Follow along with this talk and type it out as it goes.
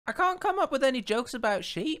I can't come up with any jokes about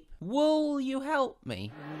sheep. Will you help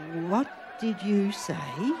me? What did you say?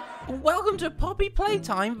 Welcome to Poppy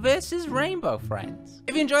Playtime versus Rainbow Friends.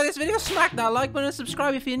 If you enjoyed this video, smack that like button and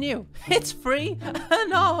subscribe if you're new. It's free,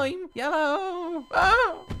 and I'm yellow.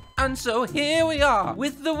 Oh. And so here we are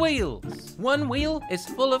with the wheels. One wheel is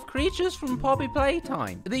full of creatures from Poppy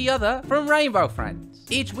Playtime, the other from Rainbow Friends.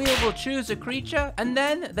 Each wheel will choose a creature and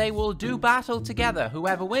then they will do battle together.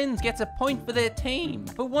 Whoever wins gets a point for their team.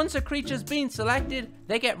 But once a creature's been selected,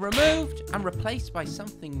 they get removed and replaced by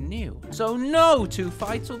something new. So no two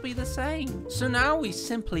fights will be the same. So now we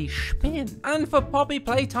simply spin. And for Poppy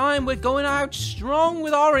Playtime, we're going out strong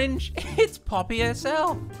with orange. It's Poppy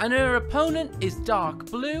herself. And her opponent is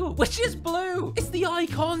dark blue. Which is blue? It's the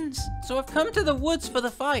icons. So I've come to the woods for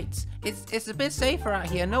the fights. It's a bit safer out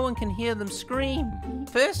here. No one can hear them scream.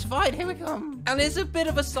 First fight, here we come. And there's a bit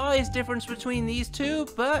of a size difference between these two,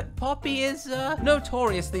 but Poppy is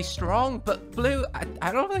notoriously strong. But Blue,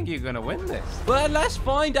 I don't think you're gonna win this. But let's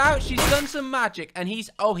find out. She's done some magic, and he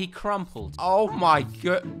crumpled. Oh my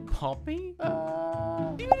god, Poppy?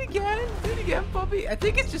 Do it again, Poppy. I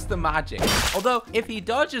think it's just the magic. Although, if he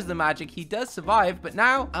dodges the magic, he does survive. But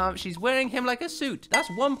now, she's wearing him like a suit. That's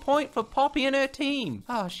 1 point for Poppy and her team.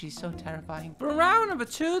 Oh, she's so terrifying. For round number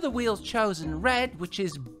 2, the wheel's chosen red, which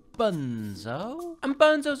is Bunzo. And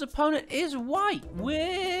Bunzo's opponent is white,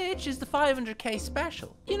 which is the 500k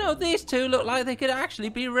special. You know, these two look like they could actually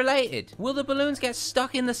be related. Will the balloons get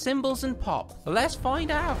stuck in the symbols and pop? Well, let's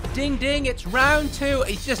find out. Ding ding, it's round 2.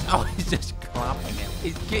 He's just clapping it.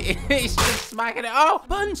 He's just smacking it. Oh,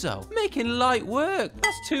 Bunzo making light work.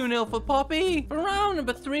 That's 2-0 for Poppy. For round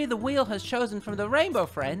number 3, the wheel has chosen from the Rainbow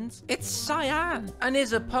Friends. It's Cyan. And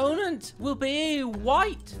his opponent will be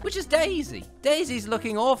white, which is Daisy. Daisy's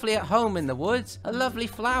looking awfully at home in the woods. A lovely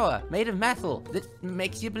flower made of metal that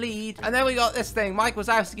makes you bleed. And then we got this thing, Mike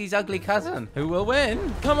Wazowski's ugly cousin. Who will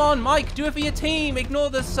win? Come on, Mike, do it for your team. Ignore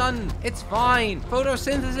the sun. It's fine.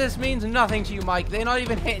 Photosynthesis means nothing to you, Mike. They're not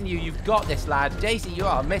even hitting you. You've got this, lad. Daisy, you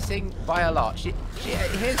are missing by a lot.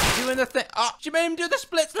 Here's doing the thing. Oh, she made him do the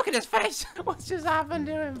splits. Look at his face. What's just happened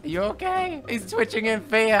to him? Are you okay? He's twitching in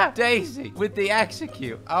fear. Daisy with the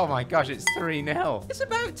execute. Oh my gosh, it's 3-0. It's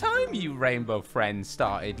about time you Rainbow Friends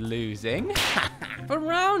started losing. For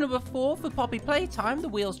round number 4 for Poppy Playtime, the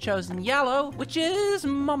wheel's chosen yellow, which is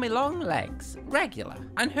Mommy Longlegs, regular.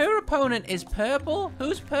 And her opponent is purple.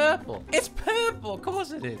 Who's purple? It's purple, of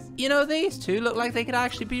course it is. You know, these two look like they could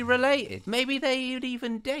actually be related. Maybe they'd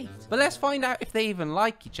even date. But let's find out if they even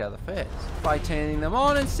like each other first. By turning them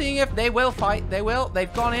on and seeing if they will fight. They will.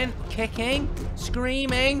 They've gone in, kicking,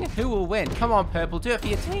 screaming. Who will win? Come on, Purple, do it for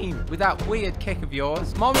your team with that weird kick of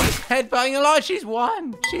yours. Mommy's headbutting a lot. She's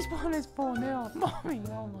won. She's won. It's 4-0. Mommy,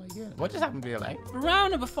 oh my god. What just happened to your leg? For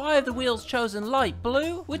round number 5, the wheel's chosen light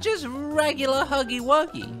blue, which is regular Huggy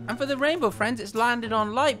Wuggy. And for the Rainbow Friends, it's landed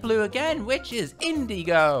on light blue again, which is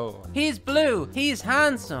Indigo. He's blue. He's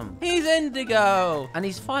handsome. He's Indigo. And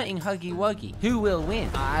he's fighting Huggy Wuggy. Who will win?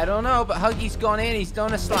 I don't know, but Huggy's gone in. He's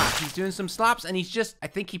done a slap. He's doing some slaps, and I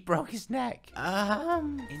think he broke his neck.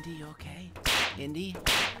 Indy, you okay? Indy,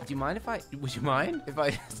 would you mind if I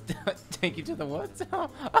take you to the woods? No.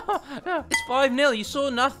 It's 5-0. You saw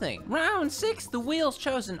nothing. Round 6, the wheel's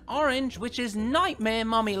chosen orange, which is Nightmare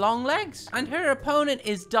Mommy Longlegs. And her opponent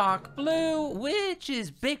is dark blue, which is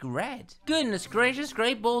Big Red. Goodness gracious,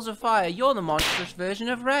 great balls of fire. You're the monstrous version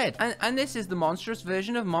of Red. And this is the monstrous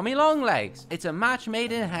version of Mommy Longlegs. It's a match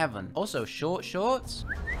made in heaven. Also, short shorts.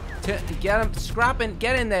 Get them scrapping,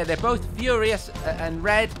 get in there. They're both furious and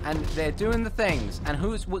red, and they're doing the things. And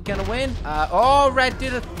who's gonna win? Red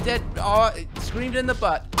screamed in the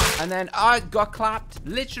butt, and then got clapped.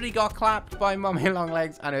 Literally got clapped by Mommy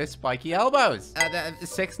Longlegs and her spiky elbows.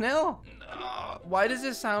 6-0. Why does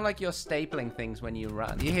it sound like you're stapling things when you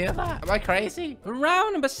run? You hear that? Am I crazy? For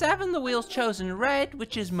round number 7, the wheel's chosen red,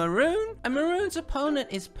 which is Maroon. And Maroon's opponent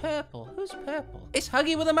is purple. Who's purple? It's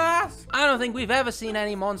Huggy with a mask. I don't think we've ever seen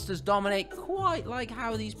any monsters dominate quite like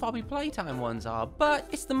how these Poppy Playtime ones are, but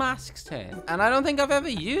it's the mask's turn. And I don't think I've ever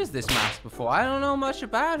used this mask before. I don't know much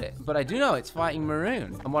about it, but I do know it's fighting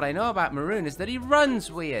Maroon. And what I know about Maroon is that he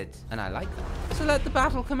runs weird, and I like that. So let the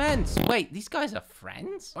battle commence. Wait, these guys are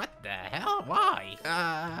friends? What the hell? Why?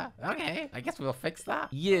 Okay, I guess we'll fix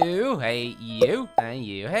that. You hate you, and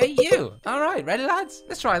you hate you. All right, ready, lads?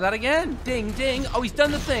 Let's try that again. Ding, ding. Oh, he's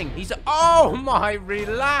done the thing. Oh my,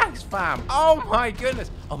 relax, fam. Oh my goodness.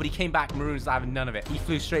 Oh, but he came back. Maroon's having none of it. He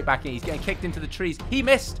flew straight back in. He's getting kicked into the trees. He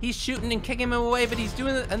missed. He's shooting and kicking him away, but he's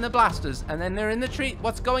doing it in the blasters. And then they're in the tree.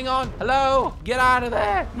 What's going on? Hello? Get out of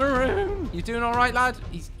there. Maroon. You doing all right, lad?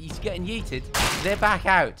 He's getting yeeted. they're back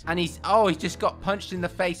out. And he just got punched in the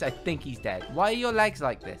face. I think he's dead. Why are your legs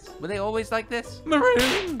like this? Were they always like this?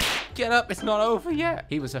 Maroon! Get up, it's not over yet.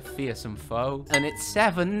 He was a fearsome foe. And it's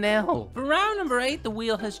 7-0. For round number 8, the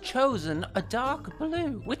wheel has chosen a dark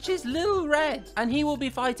blue, which is Little Red. And he will be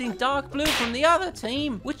fighting dark blue from the other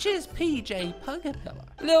team, which is PJ Pugapilla.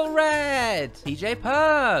 Little Red! PJ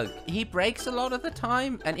Pug! He breaks a lot of the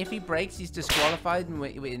time, and if he breaks, he's disqualified, and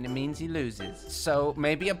it means he loses. So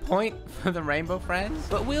maybe a point for the Rainbow Friends.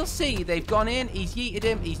 But we'll see. They've gone in, he's yeeted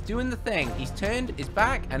him, he's doing the thing. He's turned his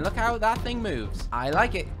back, and look how that thing moves. I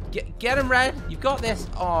like it. Get him, Red. You've got this.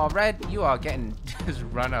 Oh, Red, you are getting just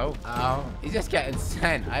run over. Oh, he's just getting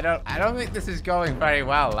sent. I don't think this is going very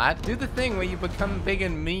well, lad. Do the thing where you become big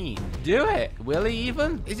and mean. Do it. Will he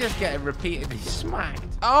even? He's just getting repeatedly smacked.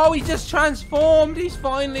 Oh, he just transformed. He's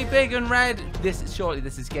finally big and red. Surely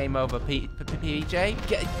this is game over,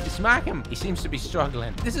 PJ. Smack him. He seems to be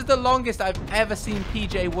struggling. This is the longest I've ever seen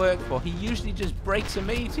PJ work for. He usually just breaks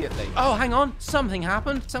immediately. Oh, hang on. Something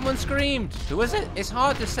happened. Someone screamed. Who is it? It's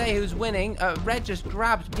hard to say who's winning. Red just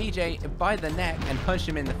grabbed PJ by the neck and punched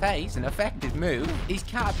him in the face. An effective move. He's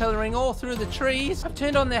caterpillaring all through the trees. I've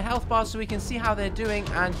turned on their health bars so we can see how they're doing.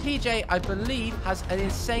 And PJ, I believe, has an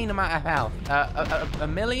insane amount of health. A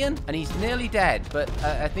million, and he's nearly dead. But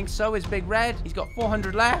I think so is Big Red. He's got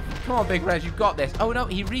 400 left. Come on, Big Red, you've got this. Oh no,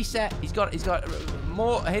 he reset. He's got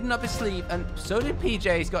more hidden up his sleeve, and so did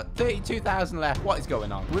PJ. He's got 32,000 left. What is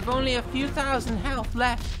going on? With only a few thousand health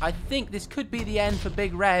left, I think this could be the end for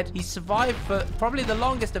Big Red. He survived for probably the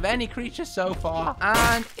longest of any creature so far.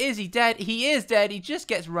 And is he dead? He is dead. He just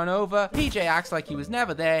gets run over. PJ acts like he was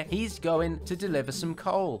never there. He's going to deliver some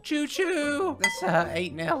coal. Choo-choo. That's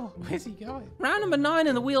 8-0. Where's he going? Round number 9,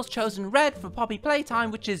 and the wheel's chosen Red for Poppy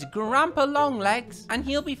Playtime, which is Grandpa Longlegs. And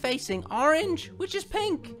he'll be facing Orange, which is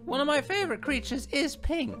Pink. One of my favorite creatures is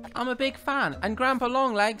Pink. I'm a big fan. And Grandpa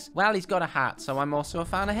Longlegs, well, he's got a hat, so I'm also a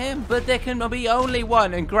fan of him. But there can be only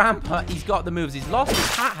one, and Grandpa, he's got the moves. He's lost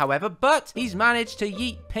his hat, however, but he's managed to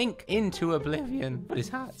yeet Pink into oblivion. But his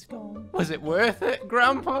hat's gone. Was it worth it,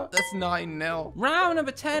 Grandpa? That's 9-0. Round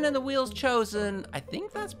number 10, and the wheel's chosen, I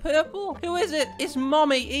think that's Purple. Who is it? It's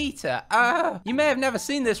Mommy Eater. You may have never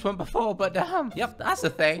seen this one before, but yep, that's the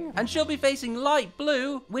thing. And she'll be facing Light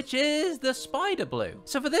Blue, which is the Spider Blue.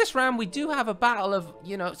 So for this round, we do have a battle of,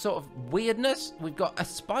 you know, sort of weirdness. We've got a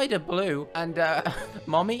Spider Blue and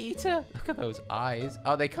Mommy Eater. Look at those eyes.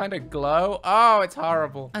 Oh, they kind of glow. Oh, it's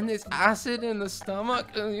horrible. And there's acid in the stomach.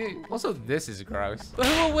 Also, this is gross. But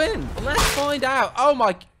who will win? Let's find out. Oh my...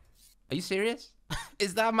 Are you serious?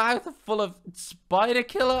 Is that mouth full of spider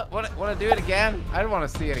killer? Want to do it again? I don't want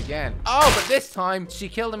to see it again. Oh, but this time she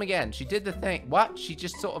killed him again. She did the thing. What? She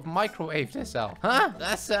just sort of microwaved herself. Huh?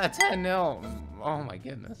 That's 10-0. Oh my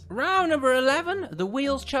goodness. Round number 11, the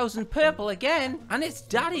wheel's chosen Purple again, and it's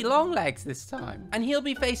Daddy Longlegs this time. And he'll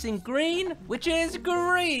be facing Green, which is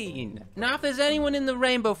Green. Now, if there's anyone in the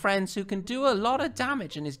Rainbow Friends who can do a lot of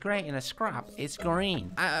damage and is great in a scrap, it's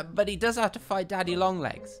Green. But he does have to fight Daddy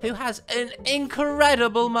Longlegs, who has an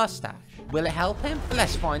incredible mustache. Will it help him?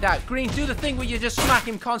 Let's find out. Green, do the thing where you just smack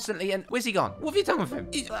him constantly and... Where's he gone? What have you done with him?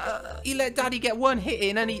 He let Daddy get one hit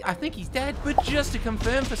in and I think he's dead. But just to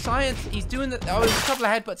confirm for science, he's doing the... Oh, a couple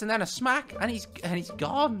of headbutts and then a smack and he's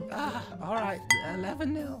gone. All right,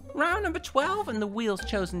 11-0. Round number 12, and the wheel's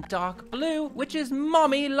chosen Dark Blue, which is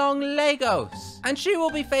Mommy Longlegos. And she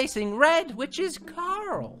will be facing Red, which is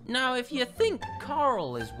Carl. Now, if you think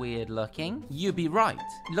Carl is weird looking, you'd be right.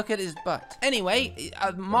 Look at his butt. Anyway,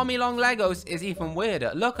 Mommy Longlegos is even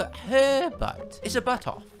weirder. Look at her butt. It's a butt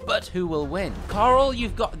off. But who will win? Carl,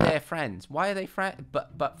 you've got their friends. Why are they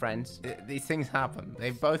butt friends? These things happen.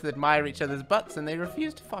 They both admire each other's butts and they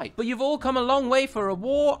refuse to fight. But you've all come a long way for a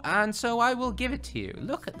war, and so I will give it to you.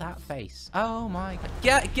 Look at that face. Oh my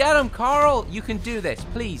God. Get him, Carl. You can do this,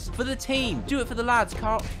 please. For the team. Do it for the lads.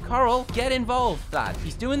 Carl, get involved, lad.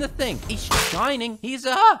 He's doing the thing. He's shining. He's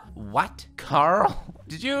what? Carl?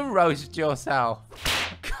 Did you roast yourself?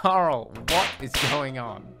 Carl, what is going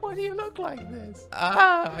on? Why do you look like this?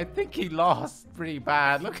 I think he lost pretty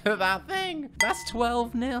bad. Look at that thing. That's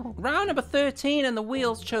 12-0. Round number 13, and the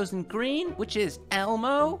wheel's chosen Green, which is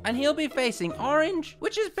Elmo. And he'll be facing Orange,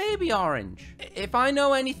 which is Baby Orange. If I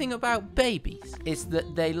know anything about babies, it's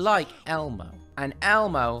that they like Elmo. And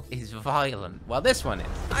Elmo is violent. Well, this one is.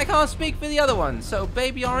 I can't speak for the other one. So,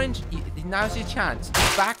 Baby Orange, now's your chance.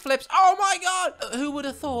 Backflips. Oh my God! Who would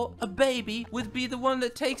have thought a baby would be the one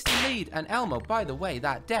that takes the lead? And Elmo, by the way,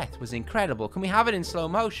 that death was incredible. Can we have it in slow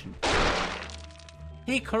motion?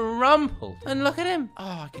 He crumpled. And look at him. Oh,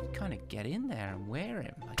 I could kind of get in there and wear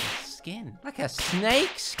him like a skin. Like a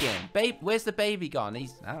snake skin. Babe, where's the baby gone?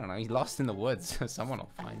 I don't know, he's lost in the woods. Someone will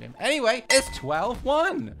find him. Anyway, it's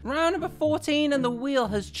 12-1. Round number 14, and the wheel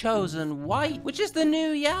has chosen white, which is the new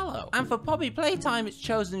yellow. And for Poppy Playtime, it's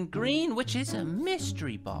chosen green, which is a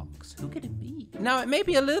mystery box. Who could it be? Now, it may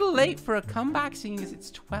be a little late for a comeback, seeing as it's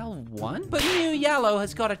 12-1, but new yellow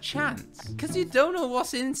has got a chance, because you don't know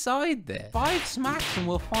what's inside there. 5 smacks and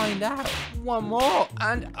we'll find out. One more,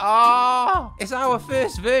 and it's our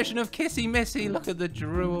first version of Kissy Missy. Look at the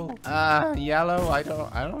drool. Yellow, I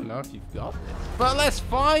don't know if you've got this, but let's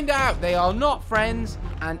find out. They are not friends,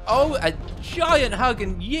 and a giant hug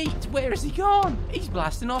and yeet. Where is he gone? He's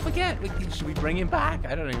blasting off again. Should we bring him back?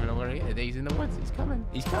 I don't even know where he is. He's in the woods. He's coming.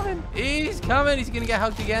 He's coming. He's coming. He's gonna get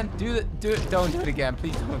hugged again. Do it. Don't do it again.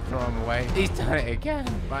 Please don't throw him away. He's done it again.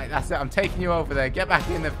 Right, that's it. I'm taking you over there. Get back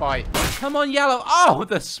in the fight. Come on, yellow. Oh,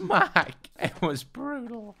 the smack. It was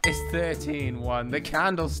brutal. It's 13-1. The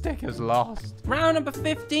candlestick has lost. Round number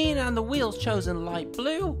 15, and the wheel's chosen light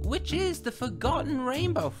blue, which is the forgotten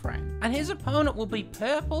rainbow friend. And his opponent will be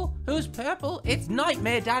purple. Who's purple? It's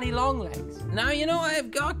Nightmare Daddy Longlegs. Now, you know, I have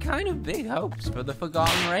got kind of big hopes for the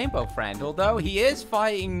forgotten rainbow friend, although he is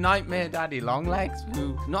fighting Nightmare Daddy Longlegs,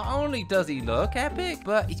 who not only does he look epic,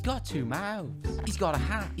 but he's got 2 mouths. He's got a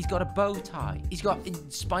hat. He's got a bow tie. He's got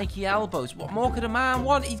spiky elbows. What more could a man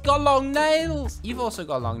want? He's got long nails. You've also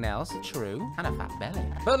got long nails, true, and a fat belly.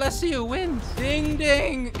 But let's see who wins. Ding,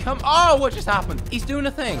 ding. Oh, what just happened? He's doing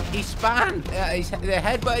a thing. He's spanned. They're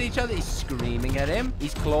headbutting each other. He's screaming at him.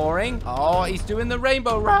 He's clawing. Oh, he's doing the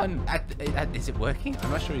rainbow run. Is it working?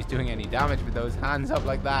 I'm not sure he's doing any damage with those hands up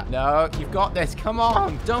like that. No, you've got this. Come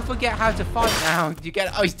on. Don't forget how to fight now. You get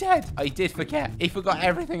it? Oh, he's dead. Oh, he did forget. He forgot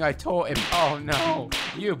everything I taught him. Oh, no.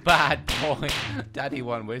 You bad boy. Daddy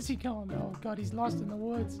won. Where's he gone? Oh, God, he's lost in the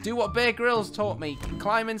woods. Do what Bear Grylls taught me.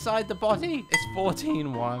 Climb inside the body. It's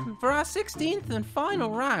 14-1. For our 16th and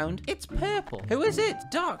final round, it's purple. Who is it?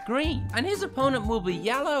 Dark green. And his opponent will be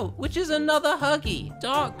yellow, which is another Huggy.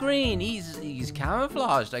 Dark green. He's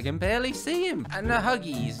camouflaged. I can barely see him. And the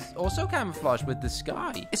Huggy's also camouflaged with the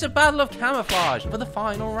sky. It's a battle of camouflage for the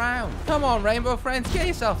final round. Come on, rainbow friends. Get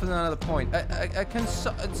yourself another point. A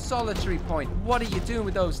consolatory point. What are you doing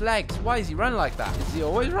with those legs? Why is he run like that? Does he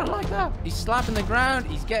always run like that? He's slapping the ground.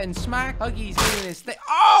 He's getting smacked. Huggy's doing his thing.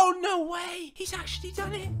 Oh, no way. He's actually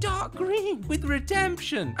done it. Dark green with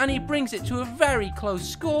redemption. And he brings it to a very close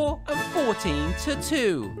score of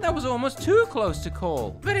 14-2. That was almost too close to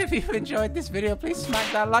call. But if you've enjoyed this video, please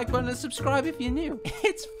smack that like button and subscribe if you're new.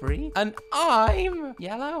 It's free. And I'm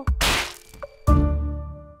yellow.